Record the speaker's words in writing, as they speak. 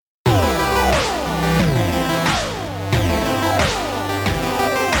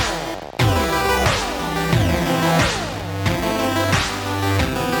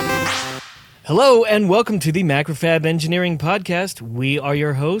Hello and welcome to the Macrofab Engineering Podcast. We are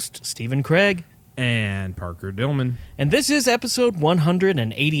your host, Stephen Craig. And Parker Dillman. And this is episode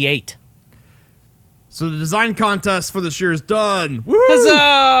 188. So the design contest for this year is done. Woo!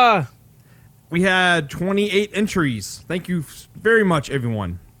 Huzzah! We had 28 entries. Thank you very much,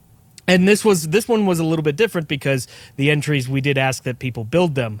 everyone. And this one was a little bit different because the entries, we did ask that people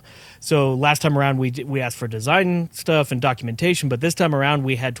build them. So last time around we asked for design stuff and documentation, but this time around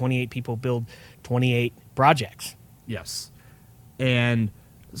we had 28 people build 28 projects. Yes. And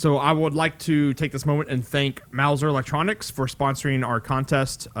so I would like to take this moment and thank Mauser Electronics for sponsoring our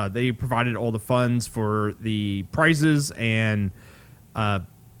contest. They provided all the funds for the prizes and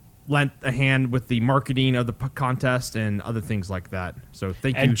lent a hand with the marketing of the contest and other things like that. So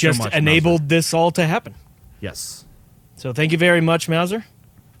thank you so much, And just enabled this all to happen. Yes. So thank you very much, Mauser.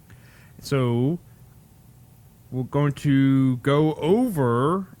 So we're going to go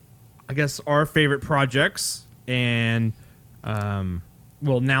over, I guess, our favorite projects, and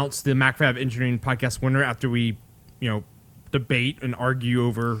we'll announce the MacFab Engineering Podcast winner after we, debate and argue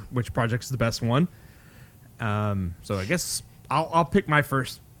over which project's the best one. So I guess I'll pick my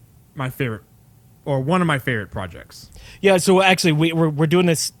favorite, or one of my favorite projects. Yeah, so actually we're doing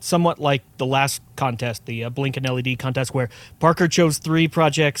this somewhat like the last contest, the Blink and LED contest, where Parker chose 3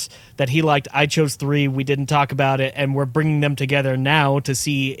 projects that he liked. I chose 3. We didn't talk about it, and we're bringing them together now to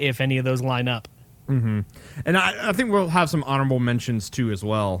see if any of those line up. Mm-hmm. And I think we'll have some honorable mentions too as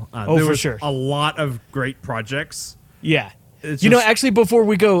well. There was sure. A lot of great projects. Yeah. Actually, before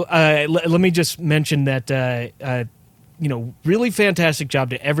we go, let me just mention that really fantastic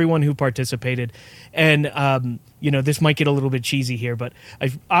job to everyone who participated. And, this might get a little bit cheesy here, but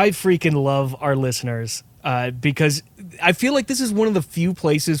I freaking love our listeners because I feel like this is one of the few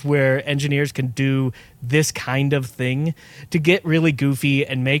places where engineers can do this kind of thing to get really goofy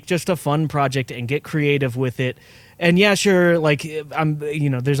and make just a fun project and get creative with it. And yeah, sure,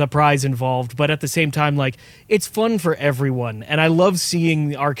 there's a prize involved, but at the same time, it's fun for everyone. And I love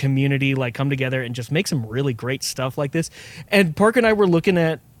seeing our community, come together and just make some really great stuff like this. And Parker and I were looking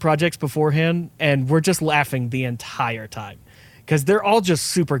at projects beforehand, and we're just laughing the entire time because they're all just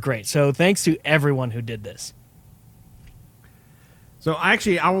super great. So thanks to everyone who did this. So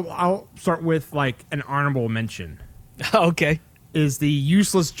actually, I'll start with, an honorable mention. Okay. Is the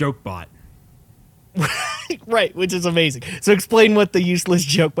useless joke bot. Right, which is amazing. So explain what the useless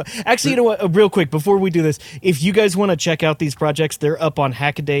joke. But actually, you know what? Real quick before we do this, if you guys want to check out these projects, they're up on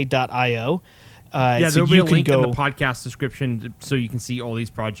hackaday.io. There'll be a link in the podcast description so you can see all these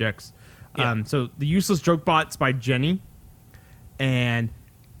projects. Yeah. So the useless joke bot's by Jenny, and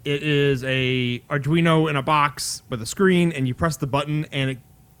it is a Arduino in a box with a screen, and you press the button, and it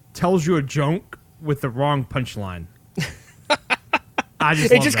tells you a joke with the wrong punchline.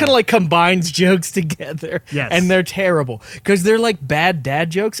 It just kind of combines jokes together. Yes. And they're terrible because they're like bad dad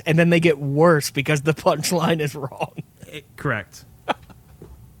jokes, and then they get worse because the punchline is wrong. Correct.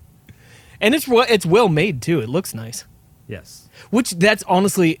 And it's well made too. It looks nice. Yes. Which that's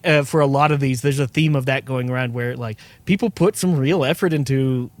honestly for a lot of these, there's a theme of that going around where people put some real effort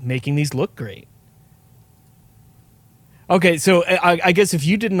into making these look great. Okay, so I guess if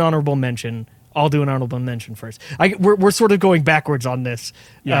you did an honorable mention, I'll do an honorable mention first. We're sort of going backwards on this,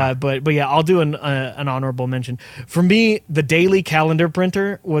 yeah. But yeah, I'll do an honorable mention. For me, the daily calendar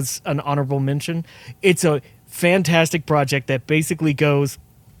printer was an honorable mention. It's a fantastic project that basically goes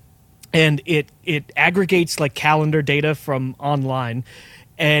and it aggregates calendar data from online,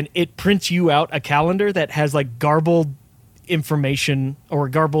 and it prints you out a calendar that has garbled information or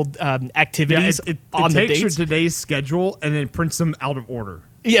garbled activities on the dates. It takes your today's schedule and then prints them out of order.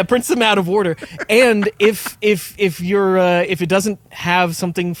 Yeah, prints them out of order. And if it doesn't have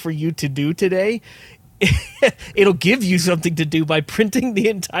something for you to do today, it'll give you something to do by printing the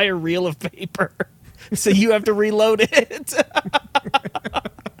entire reel of paper. So you have to reload it.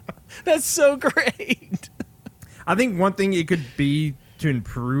 That's so great. I think one thing it could be to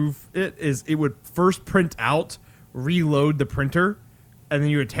improve it is it would first print out, reload the printer, and then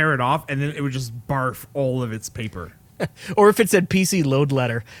you would tear it off, and then it would just barf all of its paper. Or if it said PC load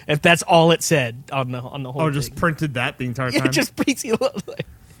letter, if that's all it said on the whole thing. Just printed that the entire time? Yeah, just PC load letter.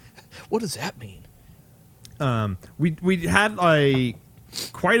 What does that mean? We had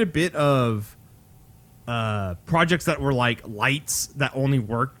quite a bit of projects that were lights that only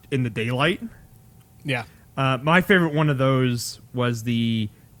worked in the daylight. Yeah. My favorite one of those was the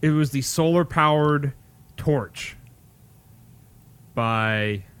solar powered torch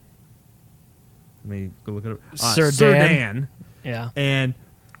by, let me go look it up. Sir Dan. Yeah. And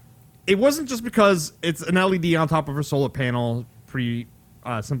it wasn't just because it's an LED on top of a solar panel, pretty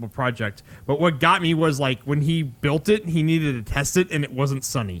simple project. But what got me was like when he built it, he needed to test it, and it wasn't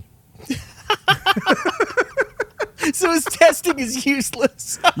sunny. So his testing is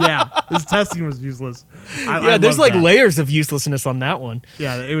useless. Yeah, his testing was useless. There's like that. layers of uselessness on that one.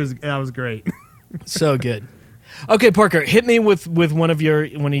 Yeah, that was great. So good. Okay, Parker, hit me with one of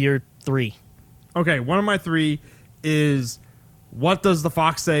your three. Okay, one of my three is what does the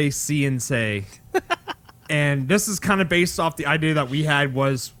fox see and say? And this is kind of based off the idea that we had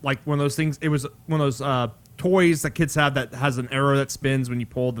was like one of those things. It was one of those toys that kids have that has an arrow that spins when you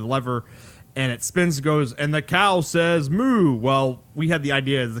pull the lever, and it spins and goes, and the cow says moo. Well, we had the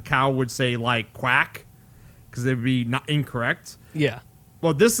idea that the cow would say like quack because it would be not incorrect. Yeah.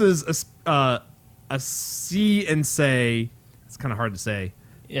 Well, this is a see and say. It's kind of hard to say.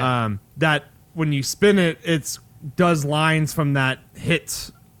 Yeah. That when you spin it, it does lines from that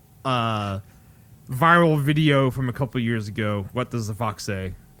hit viral video from a couple years ago. What does the fox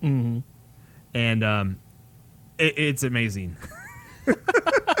say? Mm-hmm. And it's amazing.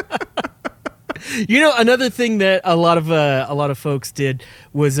 Another thing that a lot of folks did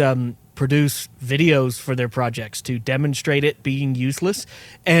was produce videos for their projects to demonstrate it being useless.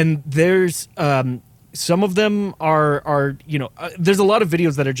 And there's some of them are there's a lot of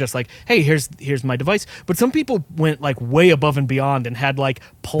videos that are just like, hey, here's my device. But some people went like way above and beyond and had like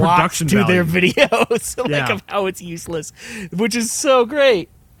plots Production to their value. videos like of how it's useless, which is so great.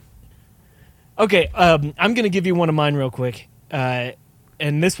 Okay, I'm gonna give you one of mine real quick.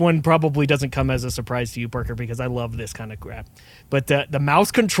 And this one probably doesn't come as a surprise to you, Parker, because I love this kind of crap. But the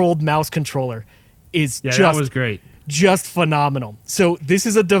mouse-controlled mouse controller is that was great. Just phenomenal. So this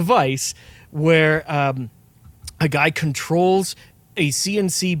is a device where a guy controls a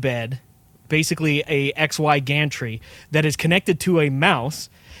CNC bed, basically a XY gantry, that is connected to a mouse,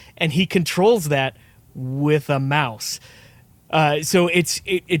 and he controls that with a mouse. So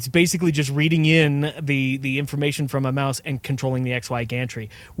it's basically just reading in the information from a mouse and controlling the XY gantry,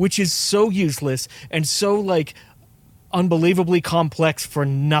 which is so useless and so like unbelievably complex for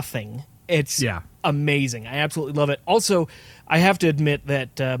nothing. It's amazing. I absolutely love it. Also, I have to admit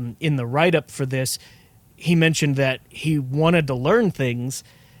that in the write-up for this, he mentioned that he wanted to learn things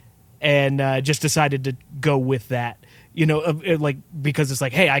and just decided to go with that. Like because it's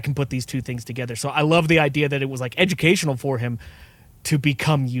like, hey, I can put these two things together. So I love the idea that it was like educational for him to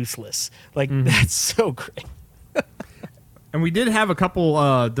become useless. Like that's so great. And we did have a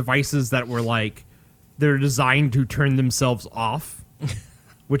couple devices that were like they're designed to turn themselves off,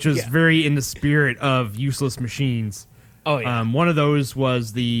 which is very in the spirit of useless machines. Oh yeah. One of those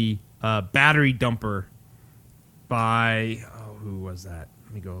was the battery dumper by who was that?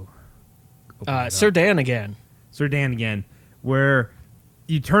 Let me go. Sir Dan again. Sir Dan again, where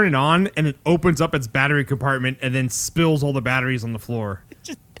you turn it on and it opens up its battery compartment and then spills all the batteries on the floor. It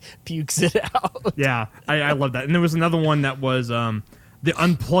just pukes it out. Yeah, I love that. And there was another one that was the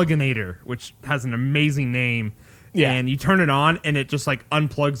Unpluginator, which has an amazing name. Yeah. And you turn it on and it just like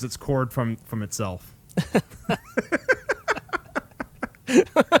unplugs its cord from itself.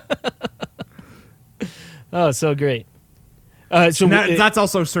 Oh, so great. That's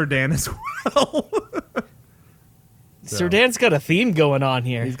also Sir Dan as well. Sir Dan's got a theme going on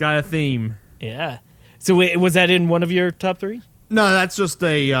here. He's got a theme. Yeah. So was that in one of your top three? No, that's just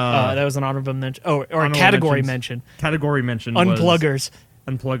a... that was an honorable mention. Oh, or a category mention. Category mention Unpluggers.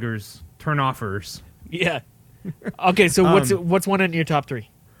 Unpluggers. Turn-offers. Yeah. Okay, so what's one in your top three?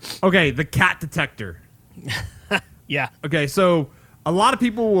 Okay, the cat detector. Yeah. Okay, so a lot of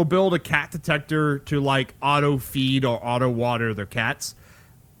people will build a cat detector to like auto-feed or auto-water their cats.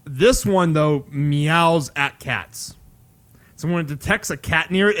 This one, though, meows at cats. So when it detects a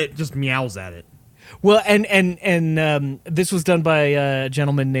cat near it, it just meows at it. Well, and this was done by a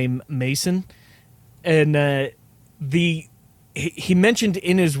gentleman named Mason, and he mentioned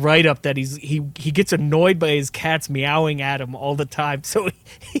in his write-up that he gets annoyed by his cats meowing at him all the time, so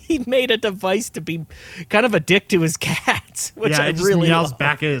he made a device to be kind of a dick to his cats, which I just really meows love.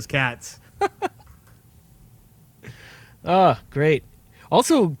 back at his cats. Oh, great.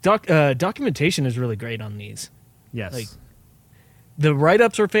 Also, documentation is really great on these. Yes. Like, the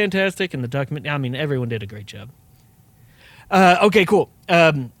write-ups are fantastic, and the document... I mean, everyone did a great job. Okay, cool.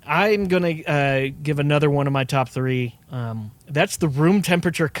 I'm going to give another one of my top three. That's the room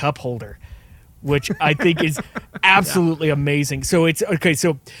temperature cup holder, which I think is absolutely amazing. So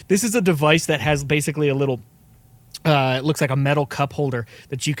so this is a device that has basically a little... it looks like a metal cup holder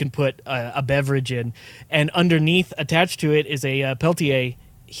that you can put a beverage in. And underneath, attached to it, is a Peltier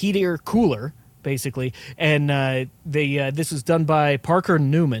heater cooler, basically. And this was done by Parker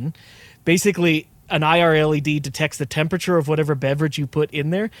Newman. Basically, an IR LED detects the temperature of whatever beverage you put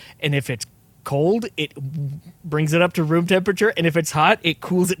in there, and if it's cold, it brings it up to room temperature, and if it's hot, it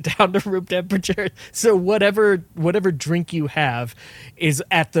cools it down to room temperature. So whatever drink you have is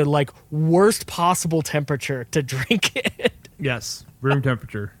at the like worst possible temperature to drink it. Yes, room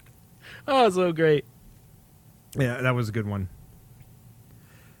temperature. Oh, so great. Yeah, that was a good one.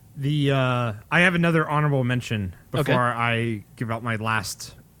 I have another honorable mention before I give out my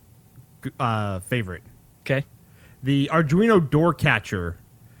last favorite. Okay. The Arduino door catcher,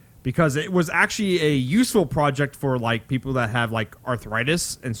 because it was actually a useful project for like people that have like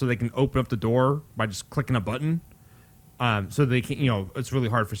arthritis, and so they can open up the door by just clicking a button. So they can, it's really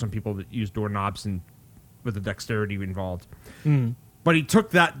hard for some people to use doorknobs and with the dexterity involved. But he took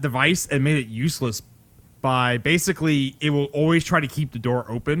that device and made it useless by basically it will always try to keep the door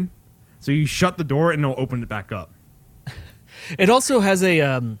open. So you shut the door and it'll open it back up. It also has a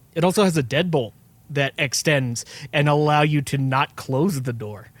deadbolt that extends and allow you to not close the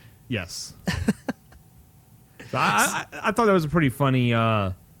door. Yes. So I thought that was a pretty funny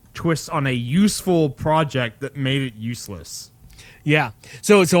twist on a useful project that made it useless. Yeah.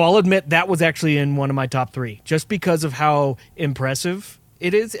 So I'll admit that was actually in one of my top 3, just because of how impressive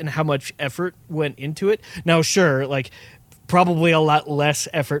it is and how much effort went into it. Now, sure, like probably a lot less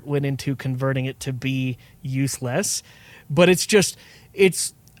effort went into converting it to be useless, but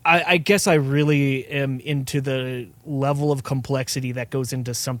I guess I really am into the level of complexity that goes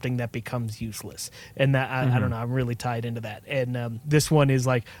into something that becomes useless. And that, I don't know, I'm really tied into that. And this one is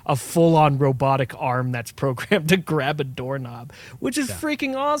like a full-on robotic arm that's programmed to grab a doorknob, which is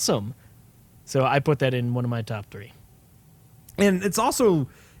freaking awesome. So I put that in one of my top 3. And it's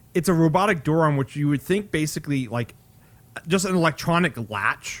a robotic door arm, which you would think basically like just an electronic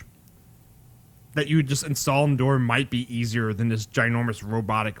latch that you would just install in the door might be easier than this ginormous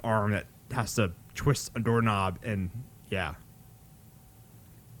robotic arm that has to twist a doorknob. And yeah.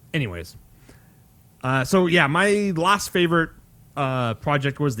 Anyways. My last favorite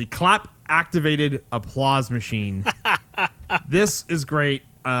project was the clap activated applause machine. This is great.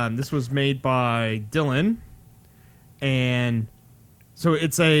 This was made by Dylan. And so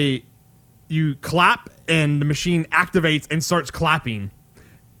you clap and the machine activates and starts clapping.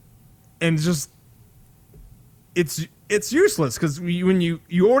 And it's useless because when you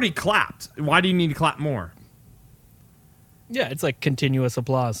already clapped, why do you need to clap more? Yeah, it's like continuous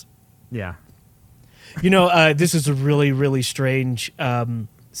applause. Yeah. This is a really, really strange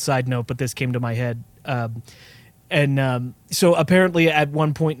side note, but this came to my head. So apparently at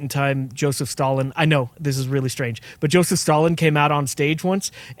one point in time, Joseph Stalin, I know this is really strange, but Joseph Stalin came out on stage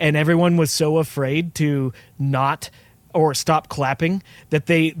once and everyone was so afraid to not or stop clapping that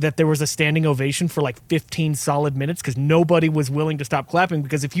there was a standing ovation for like 15 solid minutes because nobody was willing to stop clapping,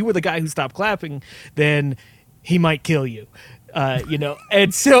 because if you were the guy who stopped clapping, then he might kill you.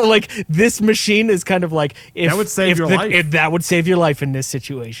 And so like this machine is kind of like that would save your life. If that would save your life in this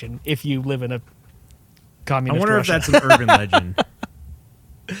situation if you live in a communist I wonder Russia. if that's an urban legend.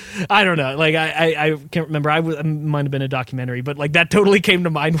 I don't know. Like I can't remember. It might have been a documentary, but like that totally came to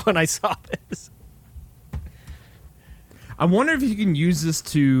mind when I saw this. I wonder if you can use this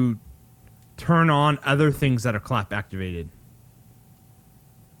to turn on other things that are clap activated.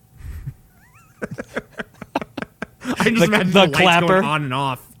 I just imagine the lights clapper going on and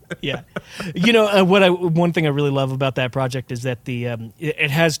off. Yeah. One thing I really love about that project is that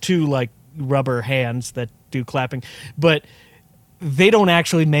it has 2 like rubber hands that do clapping, but they don't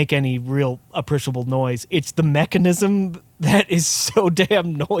actually make any real appreciable noise. It's the mechanism that is so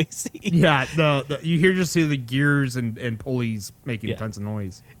damn noisy. Yeah, you hear the gears and pulleys making tons of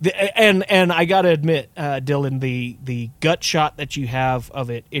noise. And I gotta admit, Dylan, the gut shot that you have of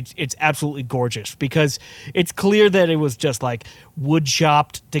it's absolutely gorgeous, because it's clear that it was just like wood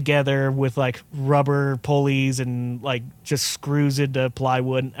chopped together with like rubber pulleys and like just screws into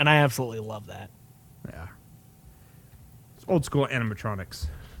plywood, and I absolutely love that. Yeah. Old school animatronics.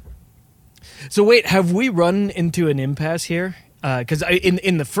 So wait, have we run into an impasse here? Because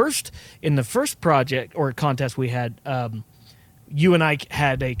in the first project or contest we had, you and I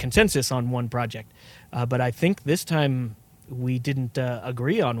had a consensus on one project, but I think this time we didn't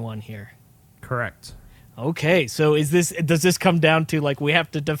agree on one here. Correct. Okay, so does this come down to like we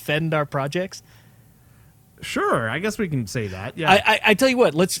have to defend our projects? Sure, I guess we can say that. Yeah. I tell you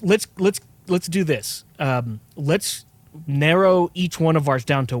what, let's do this. Let's narrow each one of ours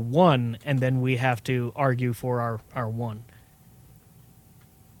down to 1, and then we have to argue for our 1.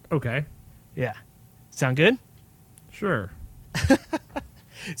 Okay. Yeah. Sound good? Sure.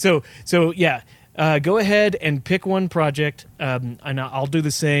 So yeah. go ahead and pick one project, and I'll do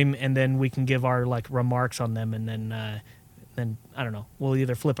the same, and then we can give our remarks on them, and then I don't know. We'll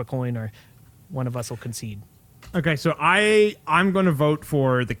either flip a coin or one of us will concede. Okay, so I'm going to vote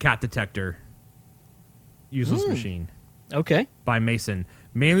for the cat detector useless machine. Okay. By Mason,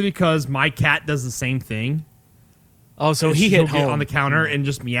 mainly because my cat does the same thing. Oh, so he hit get home on the counter and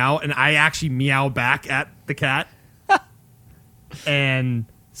just meow, and I actually meow back at the cat. And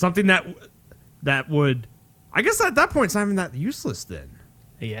something that would, I guess at that point it's not even that useless then.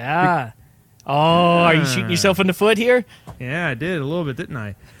 Yeah. Oh, are you shooting yourself in the foot here? Yeah, I did a little bit, didn't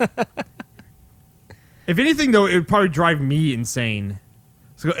I? If anything, though, it would probably drive me insane.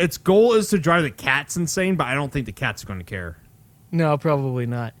 So its goal is to drive the cats insane, but I don't think the cats are going to care. No, probably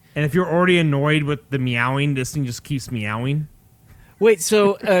not. And if you're already annoyed with the meowing, this thing just keeps meowing. Wait,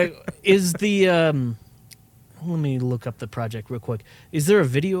 so is the... let me look up the project real quick. Is there a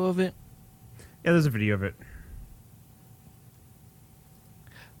video of it? Yeah, there's a video of it.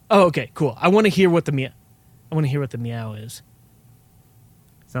 Oh, okay, cool. I want to hear what the meow is.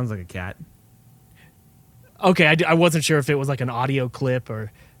 Sounds like a cat. Okay, I wasn't sure if it was like an audio clip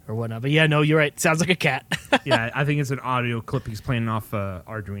or whatnot. But yeah, no, you're right. Sounds like a cat. Yeah, I think it's an audio clip he's playing off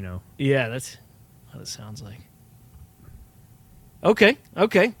Arduino. Yeah, that's what it sounds like. Okay.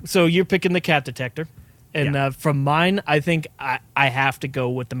 So you're picking the cat detector. And from mine, I think I have to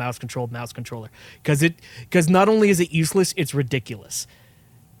go with the mouse-controlled mouse controller. Because not only is it useless, it's ridiculous.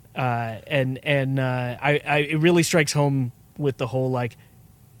 It really strikes home with the whole,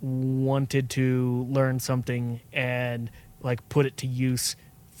 wanted to learn something and, put it to use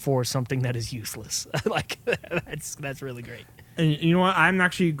for something that is useless. That's really great. And you know what? I'm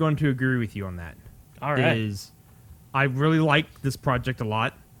actually going to agree with you on that. All right. I really like this project a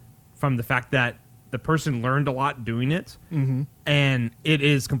lot from the fact that the person learned a lot doing it, and it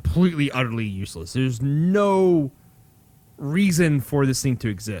is completely, utterly useless. There's no reason for this thing to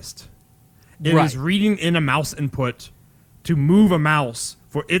exist. It is reading in a mouse input to move a mouse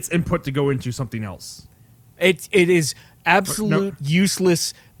for its input to go into something else. It is absolute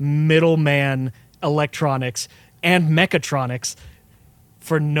useless middleman electronics and mechatronics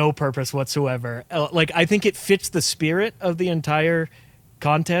for no purpose whatsoever. I think it fits the spirit of the entire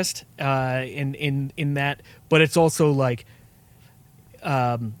contest in that, but it's also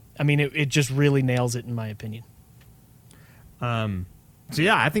it just really nails it in my opinion. So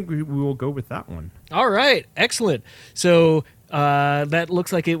yeah, I think we will go with that one. All right, excellent. So that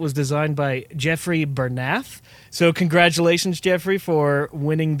looks like it was designed by Jeffrey Bernath. So congratulations, Jeffrey, for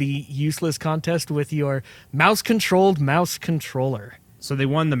winning the useless contest with your mouse-controlled mouse controller. So they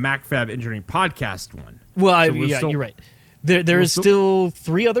won the MacFab Engineering Podcast one. Well, you're right. There is still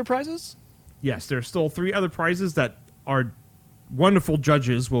 3 other prizes? Yes, there are still 3 other prizes that our wonderful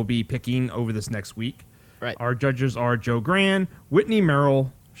judges will be picking over this next week. Right. Our judges are Joe Gran, Whitney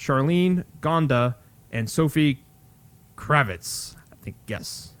Merrill, Charlene Gonda, and Sophie Kravitz. I think,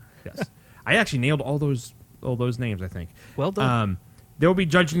 yes. I actually nailed all those names, I think. Well done. They'll be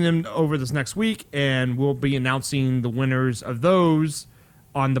judging them over this next week, and we'll be announcing the winners of those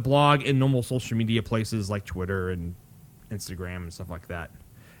on the blog and normal social media places like Twitter and Instagram and stuff like that.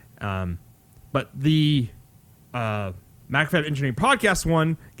 But the MacFab Engineering Podcast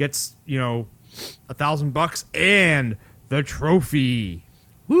one gets, $1,000 and the trophy.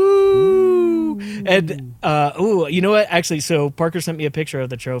 Woo! And you know what? Actually, so Parker sent me a picture of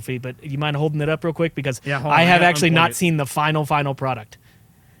the trophy, but you mind holding it up real quick because I have actually not seen the final product.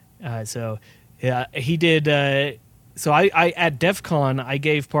 So yeah, he did. So I at DEF CON I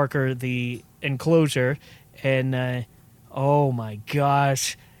gave Parker the enclosure, and oh my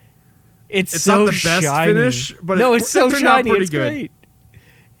gosh, it's so not the best shiny. Finish, but it's so shiny. It's good. Great.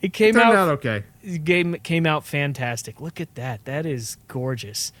 It came turned out okay. Came out fantastic. Look at that. That is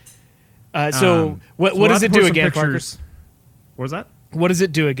gorgeous. So what does it do again, Parker? What was that? What does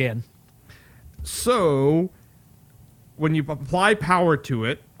it do again? So when you apply power to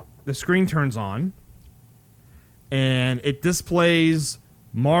it, the screen turns on, and it displays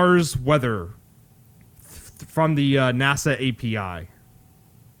Mars weather from the NASA API.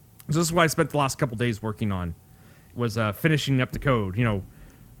 So this is what I spent the last couple days working on, was finishing up the code.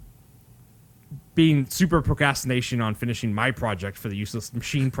 Being super procrastination on finishing my project for the useless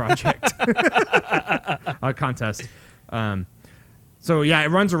machine project contest. So yeah, it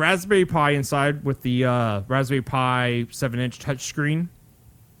runs a Raspberry Pi inside with the Raspberry Pi 7-inch touchscreen.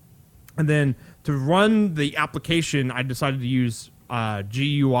 And then to run the application, I decided to use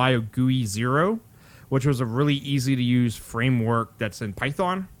GUI or GUI 0, which was a really easy to use framework that's in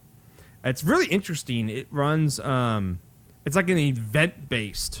Python. It's really interesting. It runs, it's like an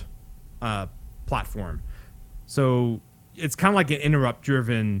event-based platform. So it's kind of like an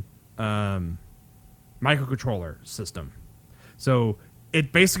interrupt-driven microcontroller system. So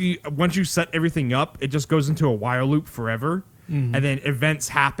it basically, once you set everything up, it just goes into a while loop forever, and then events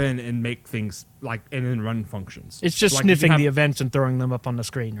happen and make things and then run functions. It's just sniffing the events and throwing them up on the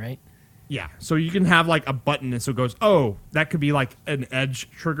screen, right? Yeah. So you can have like a button, and so it goes, oh, that could be like an edge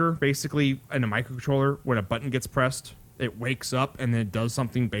trigger, basically, in a microcontroller. When a button gets pressed, it wakes up and then it does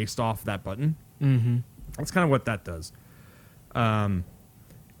something based off that button. Mm-hmm. That's kind of what that does.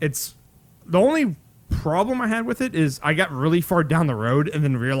 It's the only problem I had with it is I got really far down the road and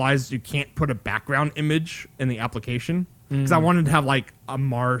then realized you can't put a background image in the application because I wanted to have like a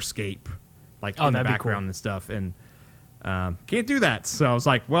Marscape in the background and stuff, and can't do that. So I was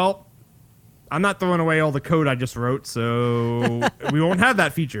like, well, I'm not throwing away all the code I just wrote, so we won't have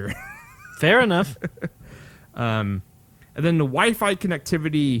that feature. Fair enough. And then the Wi-Fi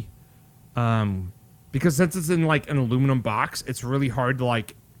connectivity, because since it's in like an aluminum box, it's really hard to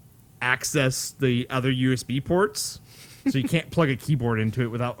access the other USB ports, so you can't plug a keyboard into it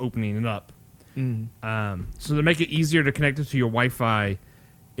without opening it up. So to make it easier to connect it to your Wi-Fi,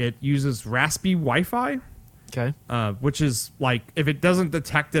 it uses Raspberry Wi-Fi. Okay. Which is if it doesn't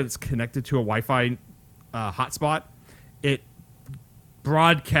detect that it's connected to a Wi-Fi hotspot, it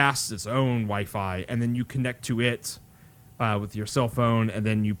broadcasts its own Wi-Fi, and then you connect to it with your cell phone, and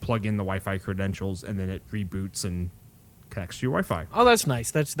then you plug in the Wi-Fi credentials, and then it reboots and connects to your Wi-Fi. Oh, that's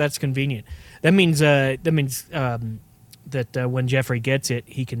nice. That's convenient. That means that when Jeffrey gets it,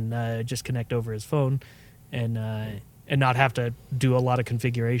 he can just connect over his phone, and not have to do a lot of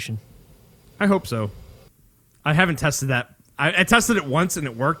configuration. I hope so. I haven't tested that. I tested it once and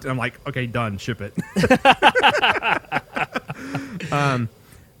it worked, and I'm like, okay, done, ship it.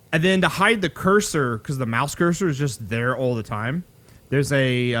 And then to hide the cursor, because the mouse cursor is just there all the time, there's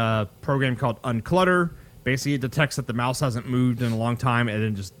a program called Unclutter. Basically, it detects that the mouse hasn't moved in a long time, and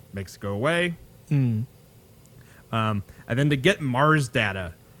then just makes it go away. And then to get Mars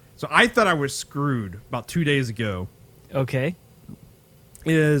data. So I thought I was screwed about 2 days ago. Okay.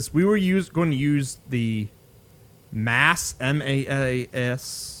 Is we were going to use the MAAS,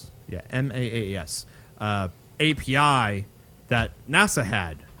 M-A-A-S, M-A-A-S, API that NASA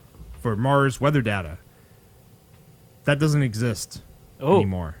had for Mars weather data. That doesn't exist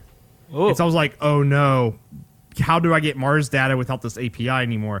anymore. And so I was like, oh no, how do I get Mars data without this API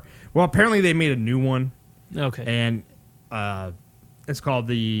anymore? Well, apparently they made a new one. Okay. And it's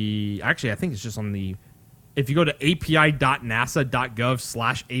called actually, I think it's just on if you go to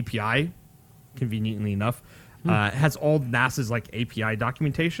api.nasa.gov/API, conveniently enough, it has all NASA's API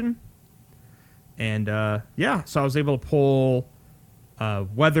documentation. And so I was able to pull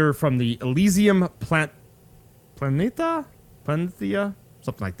weather from the Elysium Planeta,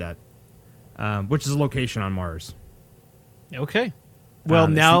 something like that, which is a location on Mars. Okay. Well,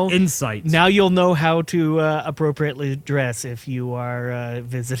 now insight. Now you'll know how to appropriately dress if you are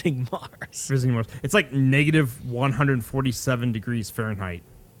visiting Mars. Visiting Mars. It's like negative 147 degrees Fahrenheit.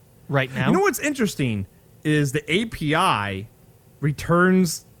 Right now? You know what's interesting is the API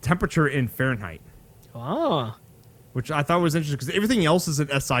returns temperature in Fahrenheit. Oh. Which I thought was interesting because everything else is in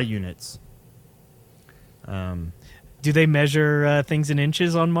SI units. Do they measure things in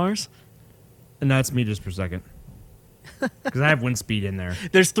inches on Mars? And that's meters per second. Because I have wind speed in there.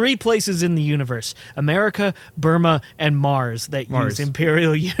 There's 3 places in the universe: America, Burma, and Mars that use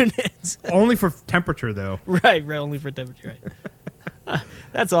imperial units. Only for temperature, though. Right, only for temperature. Right.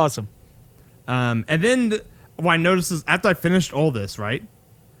 That's awesome. And then what I noticed is after I finished all this, right,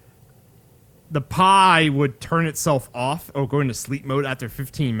 the Pi would turn itself off or go into sleep mode after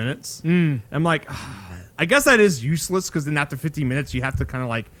 15 minutes. I'm like, I guess that is useless because then after 15 minutes you have to kind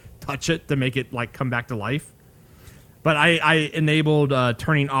of touch it to make it come back to life. But I enabled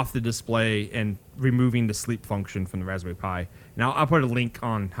turning off the display and removing the sleep function from the Raspberry Pi. Now I'll put a link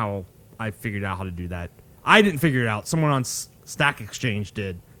on how I figured out how to do that. I didn't figure it out. Someone on Stack Exchange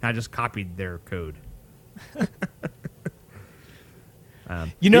did. And I just copied their code. So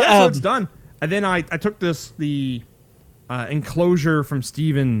it's done. And then I took the enclosure from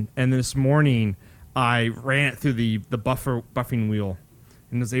Steven, and this morning I ran it through the buffing wheel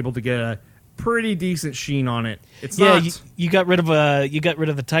and was able to get a pretty decent sheen on it. It's not. You got rid of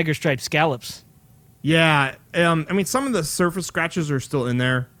the tiger stripe scallops. Yeah, I mean some of the surface scratches are still in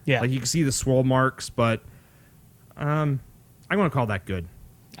there. Yeah, you can see the swirl marks, but I'm gonna call that good.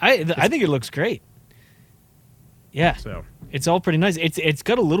 I think it looks great. Yeah, so it's all pretty nice. It's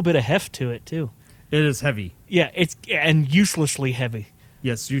got a little bit of heft to it too. It is heavy. Yeah, and uselessly heavy.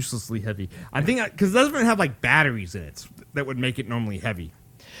 Yes, uselessly heavy. I think because it doesn't have batteries in it that would make it normally heavy.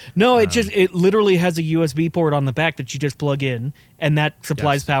 No, it literally has a USB port on the back that you just plug in, and that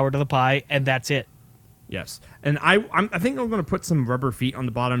supplies power to the Pi, and that's it. Yes, and I think I'm going to put some rubber feet on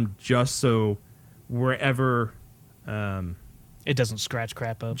the bottom just so wherever it doesn't scratch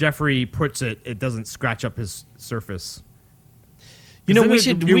crap up. Jeffrey puts it, it doesn't scratch up his surface. You know, we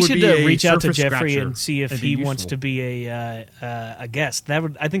should reach out to Jeffrey and see if he useful. wants to be a guest.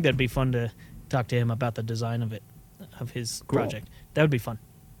 I think that'd be fun to talk to him about the design of his project. That would be fun.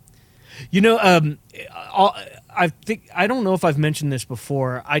 You know, I don't know if I've mentioned this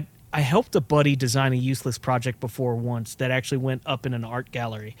before. I helped a buddy design a useless project before once that actually went up in an art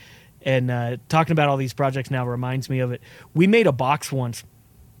gallery. And talking about all these projects now reminds me of it. We made a box once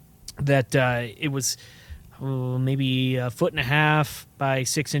that it was maybe 1.5 feet by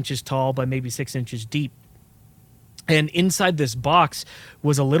 6 inches tall by maybe 6 inches deep. And inside this box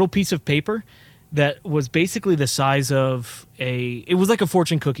was a little piece of paper that was basically the size of it was like a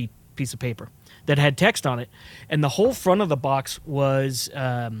fortune cookie piece of paper that had text on it. And the whole front of the box was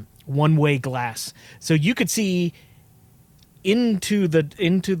one-way glass. So you could see into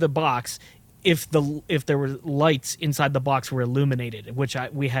the box if there were lights inside the box were illuminated, which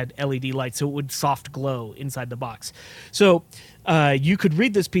we had LED lights, so it would soft glow inside the box. So you could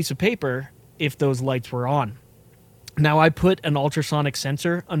read this piece of paper if those lights were on. Now I put an ultrasonic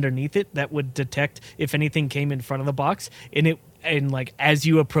sensor underneath it that would detect if anything came in front of the box, and like as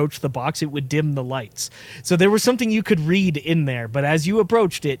you approach the box, it would dim the lights. So there was something you could read in there, but as you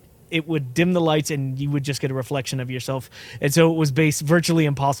approached it, it would dim the lights and you would just get a reflection of yourself. And so it was virtually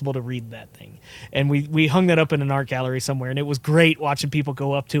impossible to read that thing. And we hung that up in an art gallery somewhere, and it was great watching people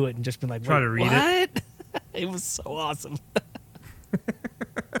go up to it and just be like, try to read it. It was so awesome.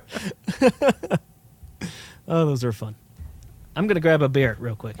 Oh, those are fun. I'm going to grab a beer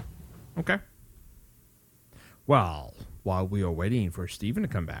real quick. Okay. Well, while we are waiting for Steven to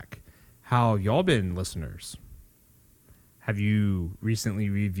come back, how y'all been, listeners? Have you recently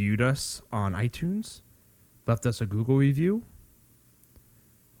reviewed us on iTunes? Left us a Google review?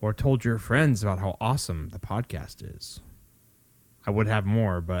 Or told your friends about how awesome the podcast is? I would have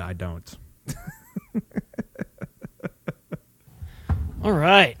more, but I don't. All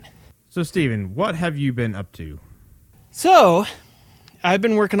right. So, Steven, what have you been up to? So, I've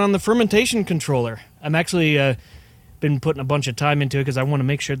been working on the fermentation controller. I'm actually been putting a bunch of time into it because I want to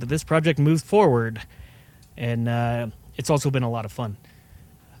make sure that this project moves forward. And it's also been a lot of fun.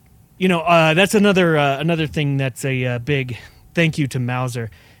 You know, that's another thing that's a big thank you to Mauser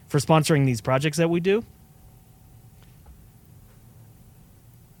for sponsoring these projects that we do.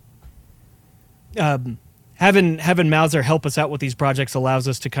 Having Mauser help us out with these projects allows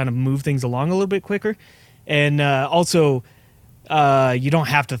us to kind of move things along a little bit quicker. And also, you don't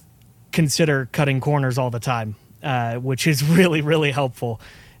have to consider cutting corners all the time, which is really, really helpful.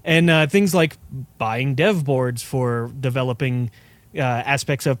 And things like buying dev boards for developing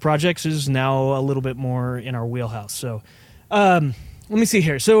aspects of projects is now a little bit more in our wheelhouse. So let me see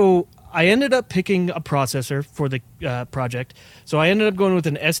here. So I ended up picking a processor for the project. So I ended up going with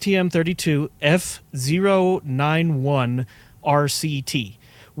an STM32F091 RCT,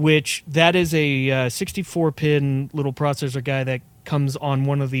 which that is a 64-pin little processor guy that comes on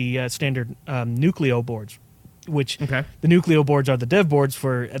one of the standard Nucleo boards, which the Nucleo boards are the dev boards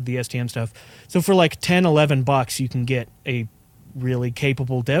for the STM stuff. So for like $10-11 you can get a really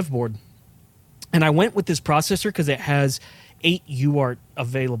capable dev board. And I went with this processor because it has 8 UART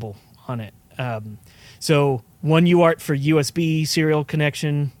available on it. So 1 UART for USB serial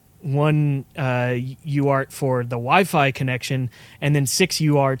connection, 1 UART for the Wi-Fi connection, and then 6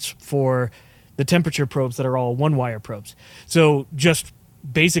 UARTs for the temperature probes that are all one-wire probes. So just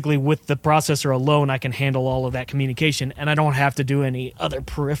basically with the processor alone, I can handle all of that communication, and I don't have to do any other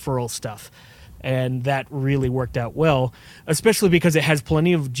peripheral stuff. And that really worked out well, especially because it has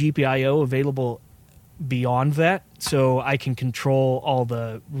plenty of GPIO available beyond that, so I can control all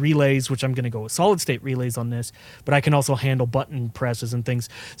the relays, which I'm going to go with solid state relays on this, but I can also handle button presses and things.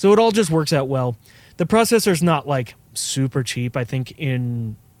 So it all just works out well. The processor's not like super cheap. I think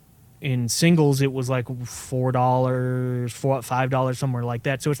in singles it was like $4, $5, somewhere like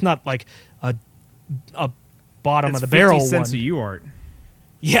that. So it's not like a bottom of the barrel one. 50 cents a UART.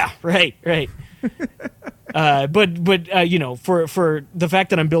 Yeah, right. But you know, for the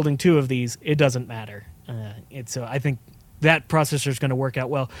fact that I'm building 2 of these, it doesn't matter. I think that processor is going to work out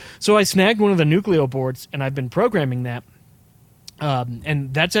well. So I snagged one of the Nucleo boards, and I've been programming that,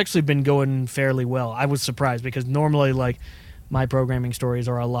 and that's actually been going fairly well. I was surprised because normally, like, my programming stories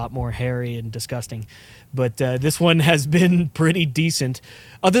are a lot more hairy and disgusting, but this one has been pretty decent.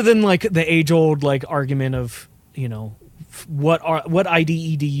 Other than like the age-old like argument of, you know, what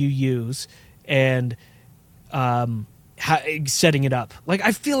IDE do you use, and setting it up. Like,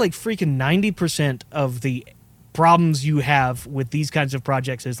 I feel like freaking 90% of the problems you have with these kinds of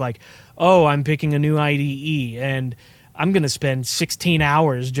projects is like, oh, I'm picking a new IDE and I'm going to spend 16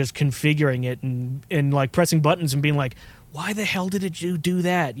 hours just configuring it and like pressing buttons and being like, why the hell did it do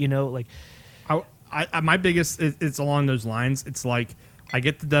that? You know, like, my biggest, it's along those lines. It's like, I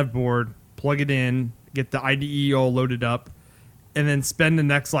get the dev board, plug it in, get the IDE all loaded up, and then spend the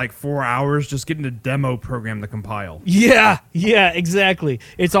next like 4 hours just getting the demo program to compile. Yeah, exactly.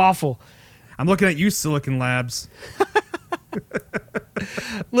 It's awful. I'm looking at you, Silicon Labs.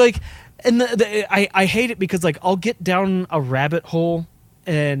 Like, and I hate it because like I'll get down a rabbit hole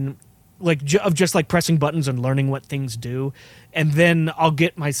and like of just like pressing buttons and learning what things do, and then I'll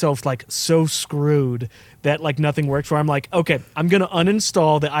get myself like so screwed that like nothing works, where I'm like, okay, I'm gonna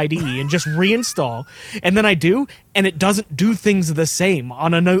uninstall the IDE and just reinstall, and then I do, and it doesn't do things the same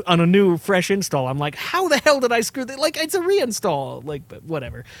on a new fresh install. I'm like, how the hell did I screw that? Like, it's a reinstall. Like, but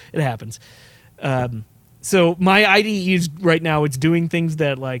whatever, it happens. So my IDE is right now, it's doing things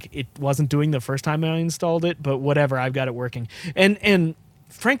that like it wasn't doing the first time I installed it, but whatever, I've got it working. And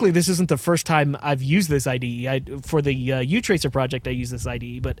frankly, this isn't the first time I've used this IDE. For the UTracer project, I used this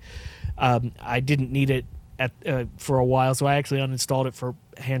IDE, but I didn't need it for a while, so I actually uninstalled it for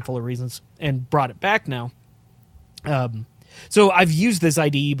a handful of reasons and brought it back now. So I've used this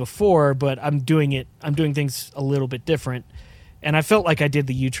IDE before, but I'm doing things a little bit different. And I felt like I did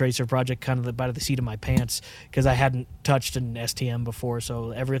the UTracer project kind of by the seat of my pants because I hadn't touched an STM before,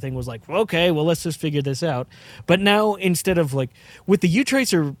 so everything was like, okay, well, let's just figure this out. But now, instead of like, with the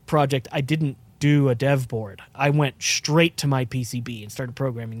UTracer project, I didn't do a dev board. I went straight to my PCB and started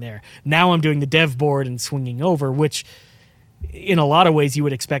programming there. Now I'm doing the dev board and swinging over, which in a lot of ways you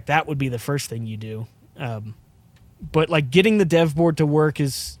would expect that would be the first thing you do. But like getting the dev board to work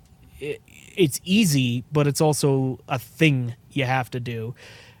it's easy, but it's also a thing you have to do.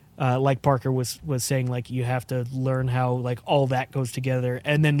 Like Parker was saying, like you have to learn how like all that goes together,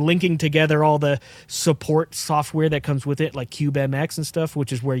 and then linking together all the support software that comes with it, like CubeMX and stuff,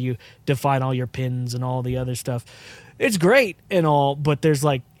 which is where you define all your pins and all the other stuff. It's great and all, but there's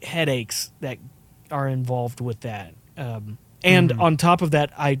like headaches that are involved with that. And on top of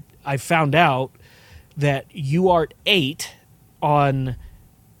that, I found out that UART8 on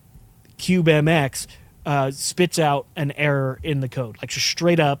CubeMX spits out an error in the code, like just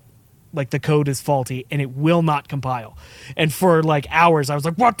straight up, like the code is faulty and it will not compile. And for like hours I was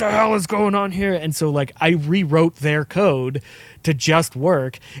like, what the hell is going on here? And so like I rewrote their code to just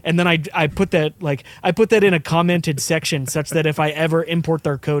work, and then I put that in a commented section such that if I ever import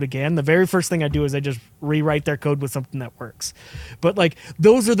their code again, the very first thing I do is I just rewrite their code with something that works. But like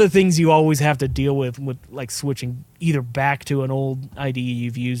those are the things you always have to deal with like switching either back to an old IDE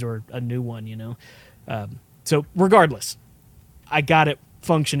you've used or a new one, you know. So regardless, I got it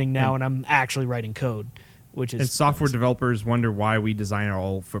functioning now, and I'm actually writing code, which is. And software developers wonder why we design our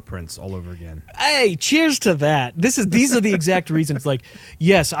old footprints all over again. Hey, cheers to that! These are the exact reasons. Like,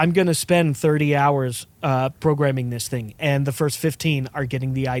 yes, I'm going to spend 30 hours programming this thing, and the first 15 are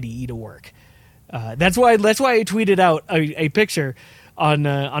getting the IDE to work. That's why I tweeted out a picture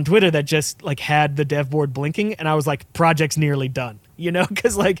on Twitter that just like had the dev board blinking, and I was like, project's nearly done. You know,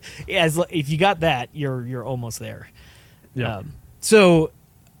 because like if you got that, you're almost there. Yeah. So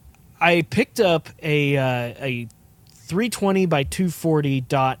I picked up a 320 by 240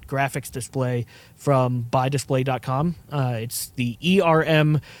 dot graphics display from buydisplay.com. It's the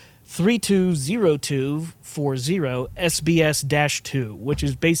ERM 320240 SBS-2, which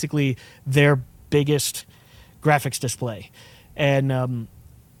is basically their biggest graphics display. And,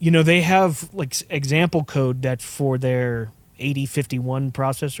 they have like example code that's for their 8051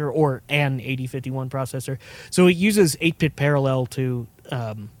 processor or an 8051 processor. So it uses 8-bit parallel to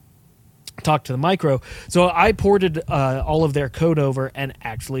talk to the micro. So I ported all of their code over and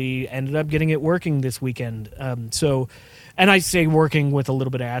actually ended up getting it working this weekend. And I say working with a little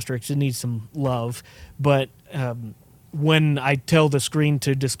bit of asterisk. It needs some love. But when I tell the screen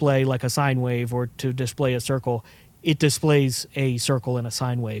to display like a sine wave or to display a circle, it displays a circle and a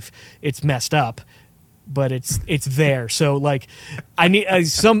sine wave. It's messed up, but it's there. So like I need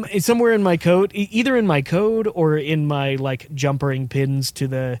somewhere in my code, either in my code or in my like jumpering pins to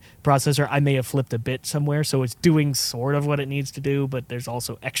the processor, I may have flipped a bit somewhere, so it's doing sort of what it needs to do, but there's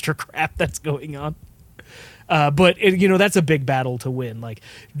also extra crap that's going on. But that's a big battle to win. Like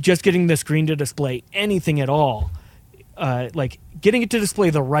just getting the screen to display anything at all, like getting it to display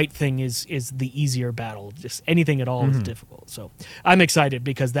the right thing is the easier battle. Just anything at all is difficult. So I'm excited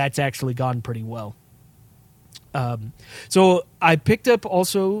because that's actually gone pretty well. So I picked up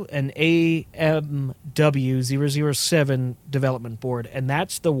also an AMW007 development board, and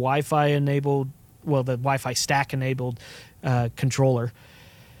that's the Wi-Fi enabled, well, the Wi-Fi stack enabled controller.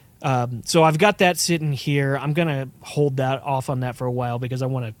 So I've got that sitting here. I'm going to hold that off on that for a while because I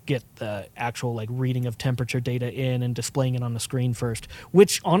want to get the actual like reading of temperature data in and displaying it on the screen first,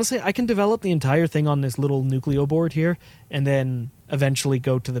 which honestly I can develop the entire thing on this little Nucleo board here and then eventually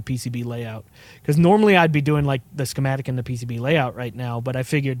go to the PCB layout. Because normally I'd be doing like the schematic and the PCB layout right now, but I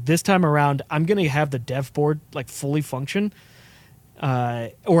figured this time around I'm going to have the dev board like fully function.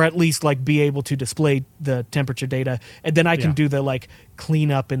 Or at least like be able to display the temperature data, and then I can do the like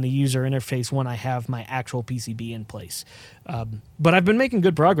cleanup in the user interface when I have my actual PCB in place. But I've been making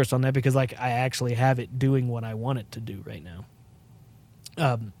good progress on that because like I actually have it doing what I want it to do right now.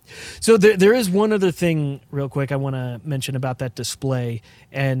 So there is one other thing real quick I want to mention about that display,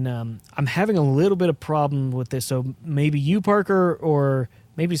 and I'm having a little bit of problem with this. So maybe you, Parker, or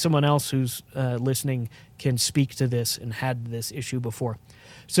maybe someone else who's listening can speak to this and had this issue before.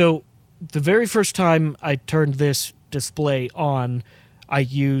 So the very first time I turned this display on, I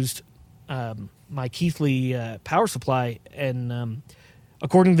used my Keithley power supply, and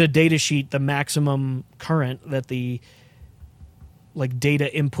according to the data sheet, the maximum current that the like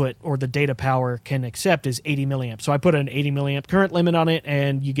data input or the data power can accept is 80 milliamps. So I put an 80 milliamp current limit on it,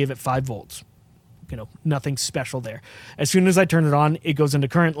 and you give it 5 volts. You know, nothing special there. As soon as I turn it on, it goes into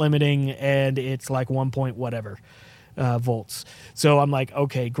current limiting, and it's like 1 point whatever volts. So I'm like,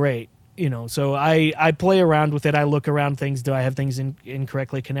 okay, great. You know, so I play around with it. I look around things. Do I have things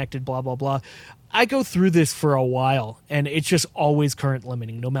incorrectly connected? Blah, blah, blah. I go through this for a while, and it's just always current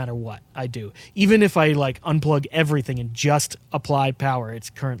limiting no matter what I do. Even if I like unplug everything and just apply power, it's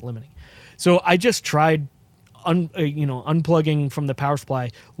current limiting. So I just tried unplugging from the power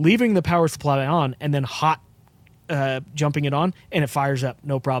supply, leaving the power supply on, and then hot jumping it on, and it fires up,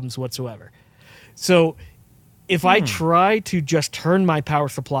 no problems whatsoever. So if I try to just turn my power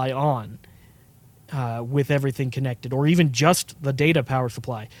supply on with everything connected, or even just the data power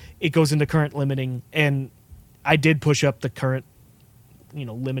supply, it goes into current limiting, and I did push up the current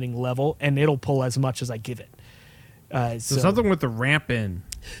limiting level, and it'll pull as much as I give it. So something with the ramp in.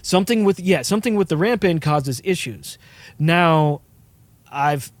 Something with the ramp in causes issues. Now,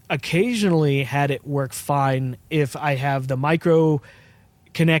 I've occasionally had it work fine if I have the micro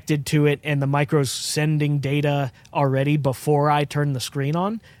connected to it and the micro's sending data already before I turn the screen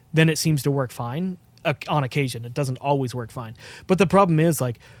on. Then it seems to work fine on occasion. It doesn't always work fine. But the problem is,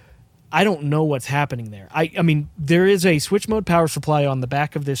 like, I don't know what's happening there. I mean, there is a switch mode power supply on the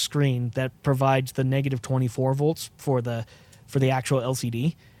back of this screen that provides the negative 24 volts for the actual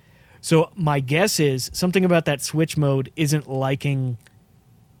LCD. So my guess is something about that switch mode isn't liking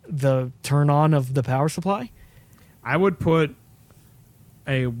the turn on of the power supply. I would put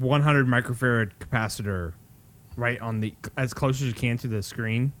a 100 microfarad capacitor right on the as close as you can to the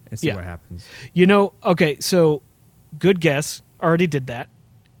screen and see what happens. Okay, so good guess. Already did that.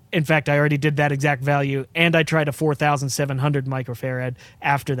 In fact, I already did that exact value, and I tried a 4,700 microfarad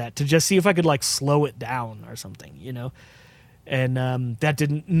after that to just see if I could like slow it down or something, And that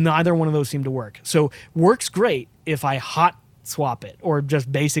didn't. Neither one of those seemed to work. So works great if I hot swap it, or just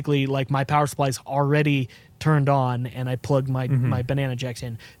basically like my power supply's already turned on and I plug my banana jacks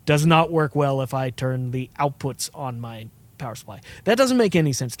in. Does not work well if I turn the outputs on my power supply. That doesn't make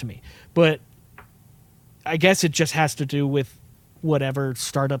any sense to me. But I guess it just has to do with whatever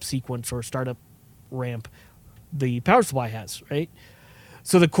startup sequence or startup ramp the power supply has, right?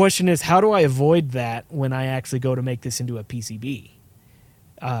 So the question is, how do I avoid that when I actually go to make this into a PCB?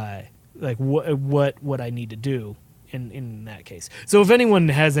 Like what would I need to do in that case? So if anyone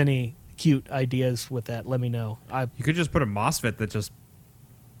has any cute ideas with that, let me know. You could just put a MOSFET that just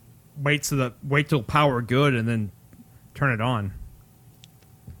wait till power good and then turn it on.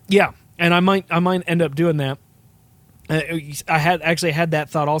 Yeah, and I might end up doing that. I had that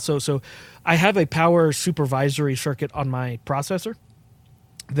thought also. So I have a power supervisory circuit on my processor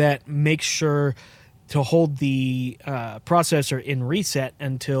that makes sure to hold the processor in reset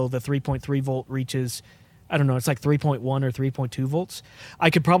until the 3.3 volt reaches, I don't know, it's like 3.1 or 3.2 volts. I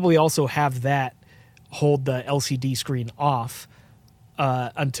could probably also have that hold the LCD screen off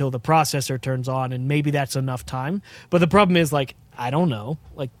until the processor turns on, and maybe that's enough time. But the problem is, like, I don't know.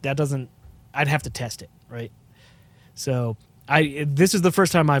 Like, that doesn't... I'd have to test it, right? So this is the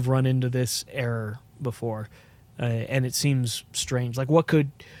first time I've run into this error before, and it seems strange. Like, what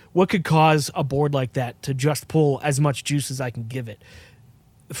could cause a board like that to just pull as much juice as I can give it?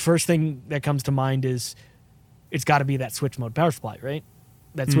 The first thing that comes to mind is it's got to be that switch mode power supply, right?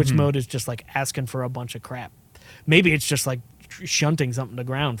 That switch mode is just like asking for a bunch of crap. maybe it's just like shunting something to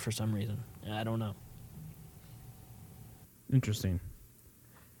ground for some reason. I don't know. Interesting.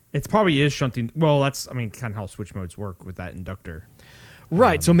 It probably is shunting. Well, that's, I mean, kind of how switch modes work with that inductor.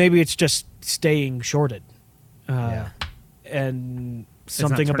 Right. So maybe it's just staying shorted. Yeah. And It's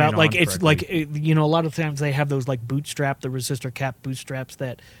something not about turning like on it's correctly. like a lot of times they have those like bootstrap, the resistor cap bootstraps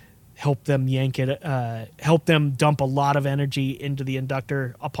that help them yank it, help them dump a lot of energy into the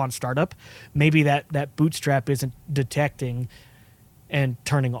inductor upon startup. Maybe that bootstrap isn't detecting and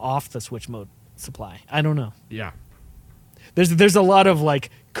turning off the switch mode supply. I don't know. Yeah. There's a lot of like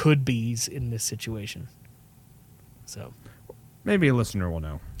could be's in this situation. So Maybe a listener will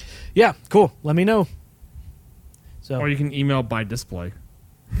know. yeah, cool. Let me know. So Or you can email by display.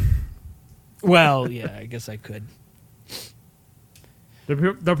 well, yeah, I guess I could.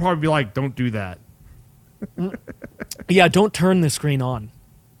 They'll probably be like, don't do that. Yeah, don't turn the screen on.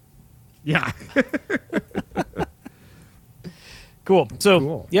 Yeah. Cool. So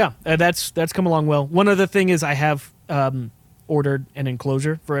Cool. yeah, that's come along well. One other thing is I have ordered an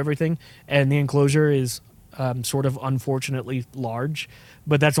enclosure for everything, and the enclosure is sort of unfortunately large,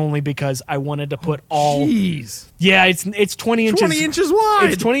 but that's only because I wanted to put all. Jeez. Yeah, it's 20 inches. 20 inches wide.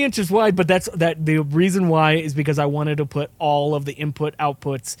 It's 20 inches wide, but the reason why is because I wanted to put all of the input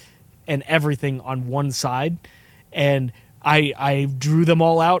outputs and everything on one side, and I drew them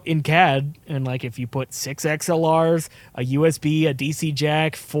all out in CAD, and like if you put 6 XLRs, a USB, a DC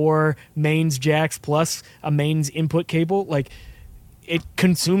jack, 4 mains jacks plus a mains input cable, like it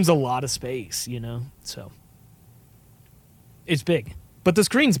consumes a lot of space, so it's big. But the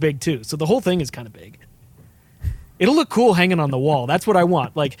screen's big too, so the whole thing is kind of big. It'll look cool hanging on the wall. That's what I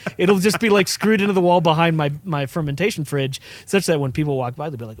want. Like it'll just be like screwed into the wall behind my fermentation fridge, such that when people walk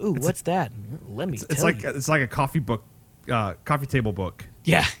by, they'll be like, "Ooh, what's that?" Let me. It's like a coffee table book.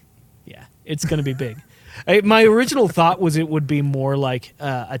 Yeah, it's going to be big. My original thought was it would be more like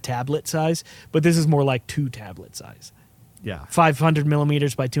a tablet size, but this is more like 2 tablet size. Yeah. 500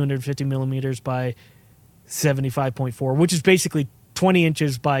 millimeters by 250 millimeters by 75.4, which is basically 20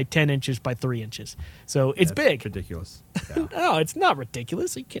 inches by 10 inches by 3 inches. So it's big. Ridiculous. Yeah. No, it's not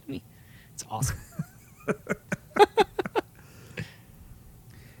ridiculous. Are you kidding me? It's awesome.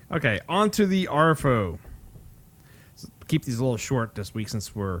 Okay, on to the RFO. Keep these a little short this week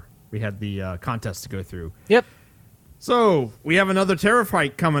since we had the contest to go through. Yep. So we have another Terra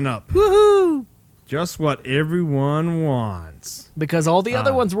fight coming up. Woohoo! Just what everyone wants. Because all the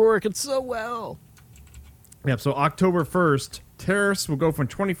other ones were working so well. Yep. So October 1st, tariffs will go from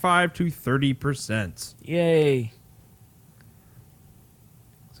 25 to 30%. Yay!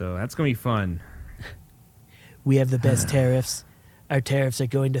 So that's gonna be fun. We have the best tariffs. Our tariffs are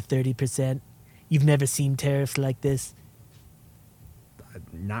going to 30%. You've never seen tariffs like this.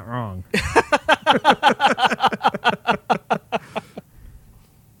 Not wrong.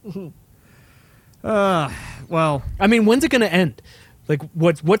 Well, I mean, when's it going to end? Like,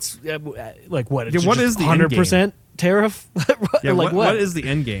 what's like what? It's what just is the end 100% tariff? yeah. Like what is the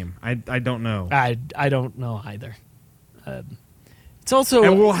end game? I don't know. I don't know either. It's also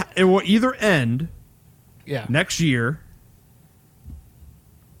It will either end yeah. next year,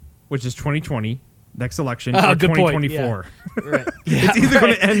 which is 2020, next election, or Good point, 2024. yeah. Right. It's either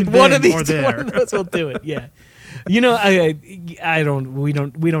going to end one then of these or two, there. one of those will do it. Yeah. I don't. We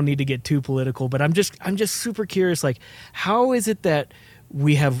don't need to get too political, but I'm just super curious. Like, how is it that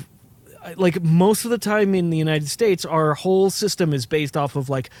we have, like, most of the time in the United States, our whole system is based off of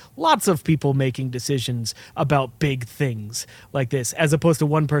like lots of people making decisions about big things like this, as opposed to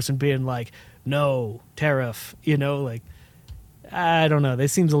one person being like, "No tariff." Like, I don't know.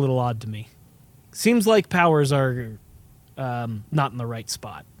 This seems a little odd to me. Seems like powers are not in the right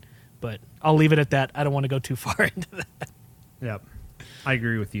spot. But I'll leave it at that. I don't want to go too far into that. Yep. I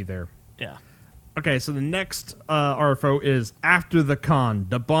agree with you there. Yeah. Okay, so the next RFO is After the Con,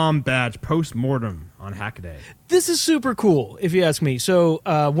 the bomb badge post-mortem on Hackaday. This is super cool, if you ask me. So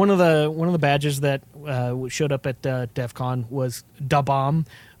one of the badges that showed up at DEF CON was Da Bomb,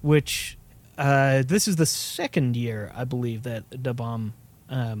 which this is the second year, I believe, that Da Bomb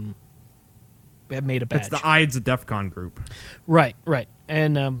made a badge. It's the IDES of DEF CON group. Right.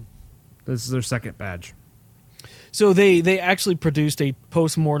 And this is their second badge. so they actually produced a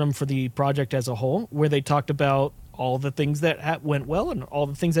post-mortem for the project as a whole, where they talked about all the things that went well and all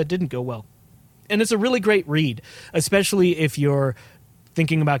the things that didn't go well. And it's a really great read, especially if you're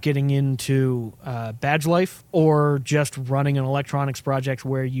thinking about getting into badge life or just running an electronics project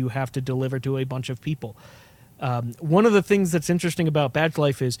where you have to deliver to a bunch of people. One of the things that's interesting about badge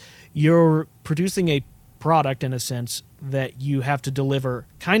life is you're producing a product, in a sense, that you have to deliver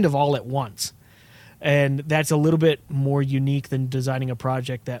kind of all at once. And that's a little bit more unique than designing a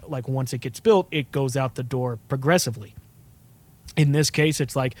project that, like, once it gets built, it goes out the door progressively. In this case,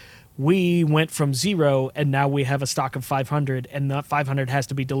 it's like we went from 0 and now we have a stock of 500, and that 500 has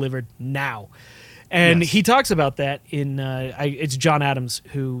to be delivered now. And he talks about that in it's John Adams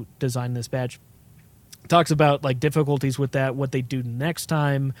who designed this badge. Talks about like difficulties with that, what they do next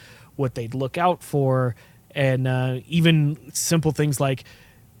time, what they'd look out for, and even simple things like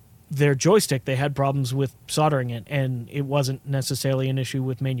their joystick. They had problems with soldering it, and it wasn't necessarily an issue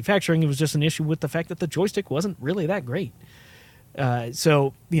with manufacturing. It was just an issue with the fact that the joystick wasn't really that great.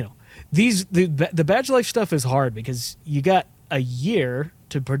 So, you know, the badge life stuff is hard because you got a year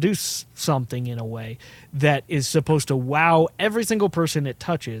to produce something in a way that is supposed to wow every single person it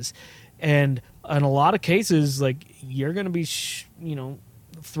touches. And in a lot of cases, like, you're going to be,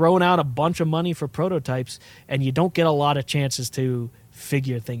 throwing out a bunch of money for prototypes, and you don't get a lot of chances to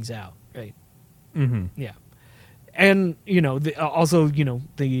figure things out, right? Mm-hmm. Yeah. And, the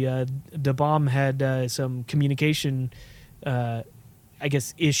bomb had some communication,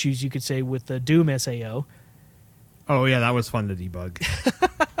 issues, you could say, with the Doom SAO. Oh, yeah, that was fun to debug.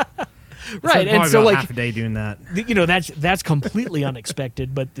 Right, and so like half a day doing that. That's completely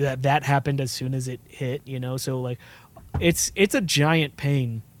unexpected, but that happened as soon as it hit. So like, it's a giant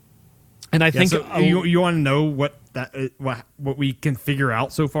pain, and I think so you want to know what we can figure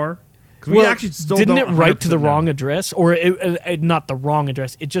out so far? Because we actually still didn't it write to the wrong know. address, or not the wrong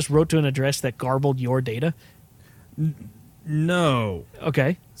address? It just wrote to an address that garbled your data. No.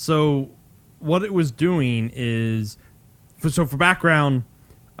 Okay. So what it was doing is, for background.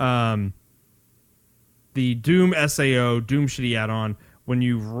 The Doom SAO, Doom Shitty add-on, when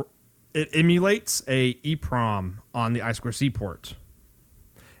it emulates a EEPROM on the I2C port.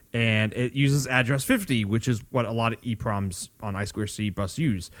 And it uses address 50, which is what a lot of EEPROMs on I2C bus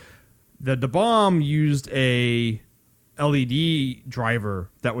use. The bomb used a LED driver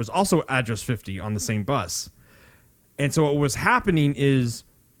that was also address 50 on the same bus. And so what was happening is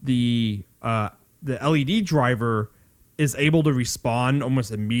the LED driver is able to respond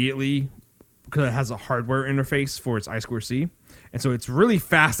almost immediately because it has a hardware interface for its I2C. And so it's really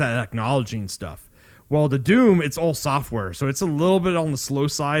fast at acknowledging stuff. Well, the Doom, it's all software, so it's a little bit on the slow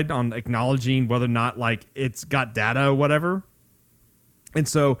side on acknowledging whether or not, like, it's got data or whatever. And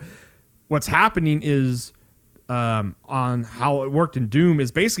so what's happening is, on how it worked in Doom,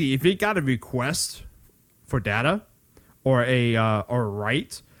 is basically if it got a request for data or a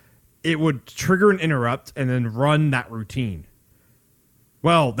write, it would trigger an interrupt and then run that routine.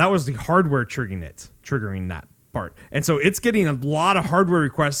 Well, that was the hardware triggering that part. And so it's getting a lot of hardware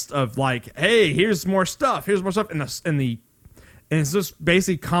requests of like, hey, here's more stuff, and it's just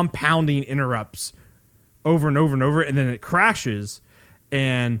basically compounding interrupts over and over and over, and then it crashes,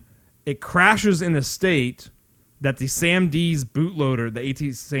 and it crashes in a state that the SAMD's bootloader, the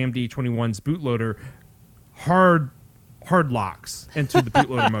AT-SAMD 21's bootloader, hard locks into the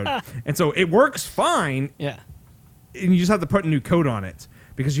bootloader mode. And so it works fine. Yeah. And you just have to put new code on it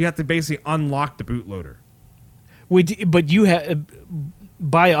because you have to basically unlock the bootloader. But you have,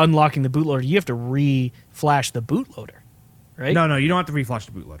 by unlocking the bootloader, you have to re-flash the bootloader, right? No, you don't have to re-flash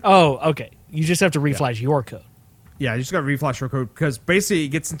the bootloader. Oh, okay. You just have to re-flash your code. Yeah, you just got to re-flash your code because basically it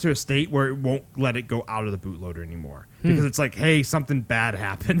gets into a state where it won't let it go out of the bootloader anymore because it's like, hey, something bad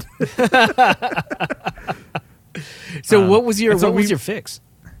happened. So what was your fix?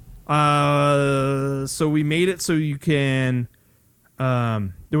 So we made it so you can.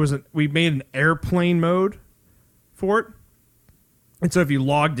 We made an airplane mode for it, and so if you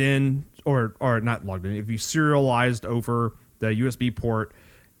logged in or not logged in, if you serialized over the USB port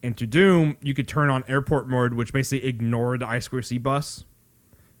into Doom, you could turn on airport mode, which basically ignored the I2C bus,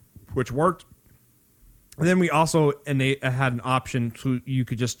 which worked. And then we also had an option to you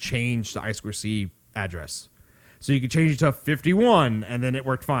could just change the I2C address. So you could change it to 51, and then it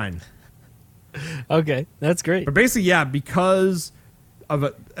worked fine. Okay, that's great. But basically, yeah, because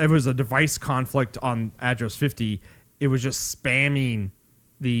it was a device conflict on address 50, it was just spamming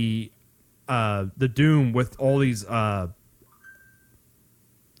the Doom with all these. I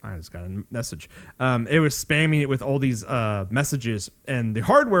just got a message. It was spamming it with all these messages, and the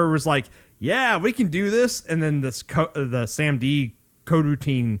hardware was like, "Yeah, we can do this," and then the SAMD code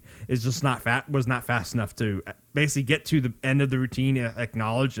routine is just was not fast enough to basically get to the end of the routine and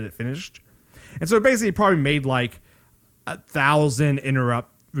acknowledge that it finished. And so it basically probably made like 1,000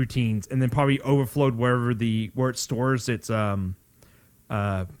 interrupt routines, and then probably overflowed where it stores its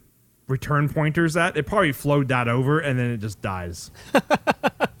return pointers at. It probably flowed that over, and then it just dies.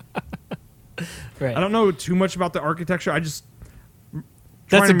 Right. I don't know too much about the architecture. I just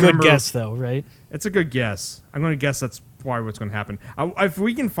That's a good guess, though, right? It's a good guess. I'm going to guess that's probably what's going to happen. If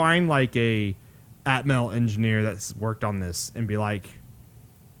we can find like a Atmel engineer that's worked on this and be like,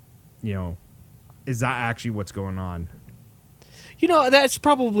 is that actually what's going on? That's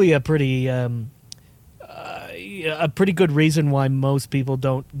probably a pretty good reason why most people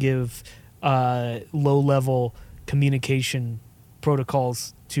don't give low-level communication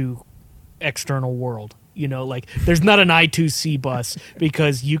protocols to external world. Like there's not an I2C bus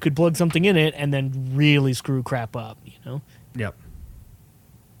because you could plug something in it and then really screw crap up. Yep.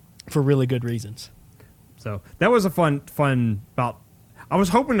 For really good reasons. So that was a fun about. I was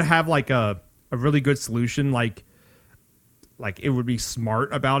hoping to have like a really good solution, like it would be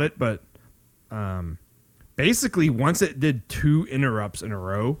smart about it, but basically once it did 2 interrupts in a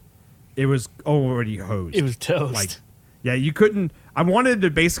row, it was already hosed. It was toast. You couldn't. I wanted to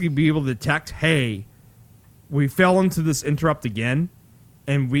basically be able to detect, hey, we fell into this interrupt again,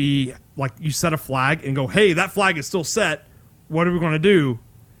 and you set a flag and go, hey, that flag is still set. What are we going to do?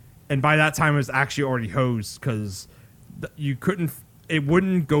 And by that time, it was actually already hosed because you couldn't. It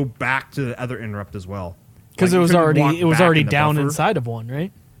wouldn't go back to the other interrupt as well because it was already down inside of one,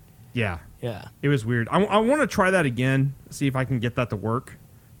 right? Yeah, yeah. It was weird. I want to try that again. See if I can get that to work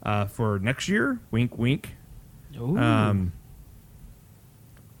for next year. Wink, wink. Ooh.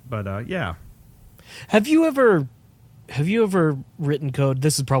 Yeah. Have you ever written code?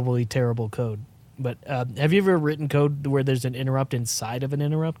 This is probably terrible code, but have you ever written code where there's an interrupt inside of an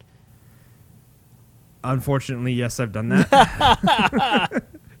interrupt? Unfortunately, yes, I've done that.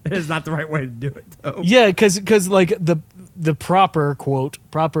 It is not the right way to do it, though. Yeah, because like the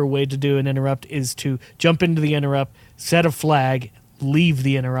proper way to do an interrupt is to jump into the interrupt, set a flag, leave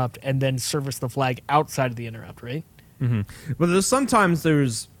the interrupt, and then service the flag outside of the interrupt, right? Mm-hmm. But sometimes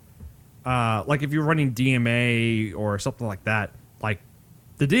there's like if you're running DMA or something like that, like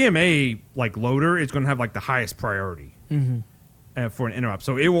the DMA loader is going to have like the highest priority for an interrupt,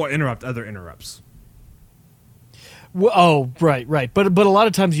 so it will interrupt other interrupts. Well, right. But a lot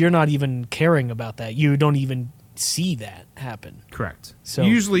of times you're not even caring about that. You don't even see that happen. Correct. So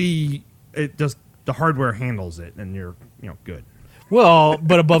usually it just the hardware handles it, and you're good. Well,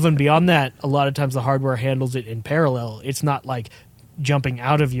 but above and beyond that, a lot of times the hardware handles it in parallel. It's not like jumping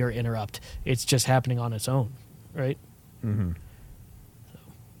out of your interrupt. It's just happening on its own, right? Mm-hmm. So.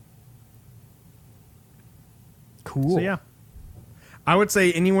 Cool. So yeah, I would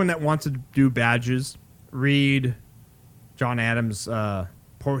say anyone that wants to do badges, read John Adams'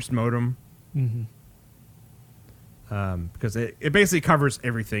 postmortem, because it basically covers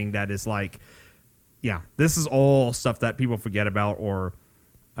everything that is like, yeah, this is all stuff that people forget about or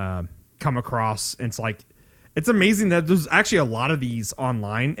come across. And it's amazing that there's actually a lot of these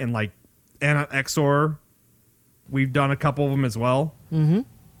online, and and XOR, we've done a couple of them as well. Mm-hmm.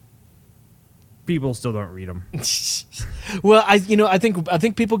 People still don't read them. Well, I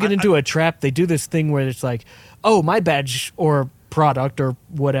think people get into a trap. They do this thing where it's like, oh, my badge or product or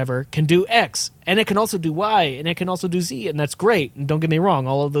whatever can do X, and it can also do Y, and it can also do Z, and that's great. And don't get me wrong,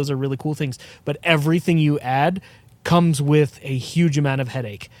 all of those are really cool things. But everything you add comes with a huge amount of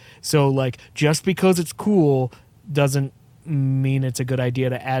headache. So just because it's cool doesn't mean it's a good idea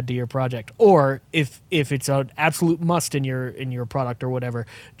to add to your project. Or if it's an absolute must in your product or whatever,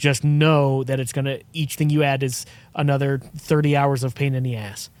 just know that each thing you add is another 30 hours of pain in the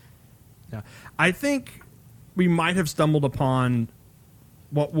ass. Yeah. I think we might have stumbled upon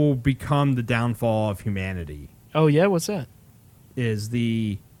what will become the downfall of humanity. Oh yeah, what's that? Is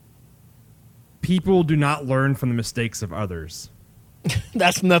the people do not learn from the mistakes of others.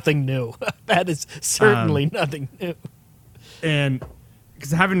 That's nothing new. That is certainly nothing new. And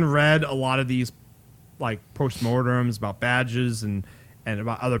because having read a lot of these postmortems about badges and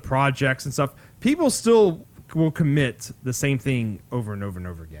about other projects and stuff, people still will commit the same thing over and over and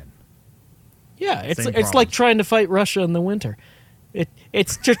over again. Yeah, it's like trying to fight Russia in the winter.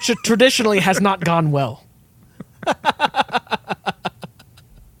 It's traditionally has not gone well.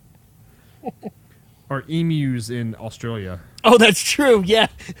 Or emus in Australia. Oh, that's true. Yeah,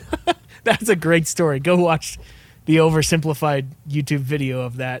 that's a great story. Go watch the oversimplified YouTube video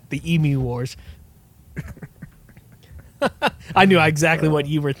of that, the Emu Wars. I knew exactly what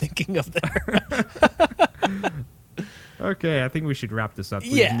you were thinking of there. Okay, I think we should wrap this up.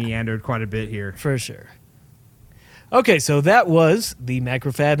 We've meandered quite a bit here. For sure. Okay, so that was the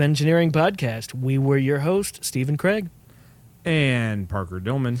Macrofab Engineering Podcast. We were your host, Stephen Craig. And Parker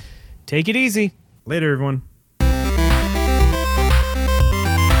Dillman. Take it easy. Later, everyone.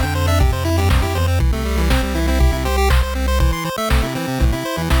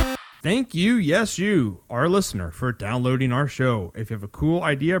 Thank thank you, yes, you, our listener, for downloading our show. If you have a cool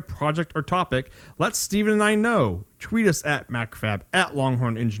idea, project, or topic, let Steven and I know. Tweet us at MacFab, at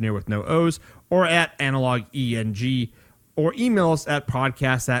Longhorn Engineer with no O's, or at AnalogENG, or email us at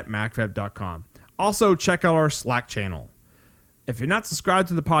podcast@macfab.com. Also, check out our Slack channel. If you're not subscribed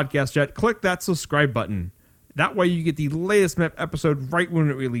to the podcast yet, click that subscribe button. That way you get the latest MEP episode right when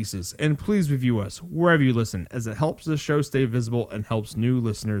it releases. And please review us wherever you listen, as it helps the show stay visible and helps new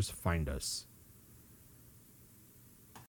listeners find us.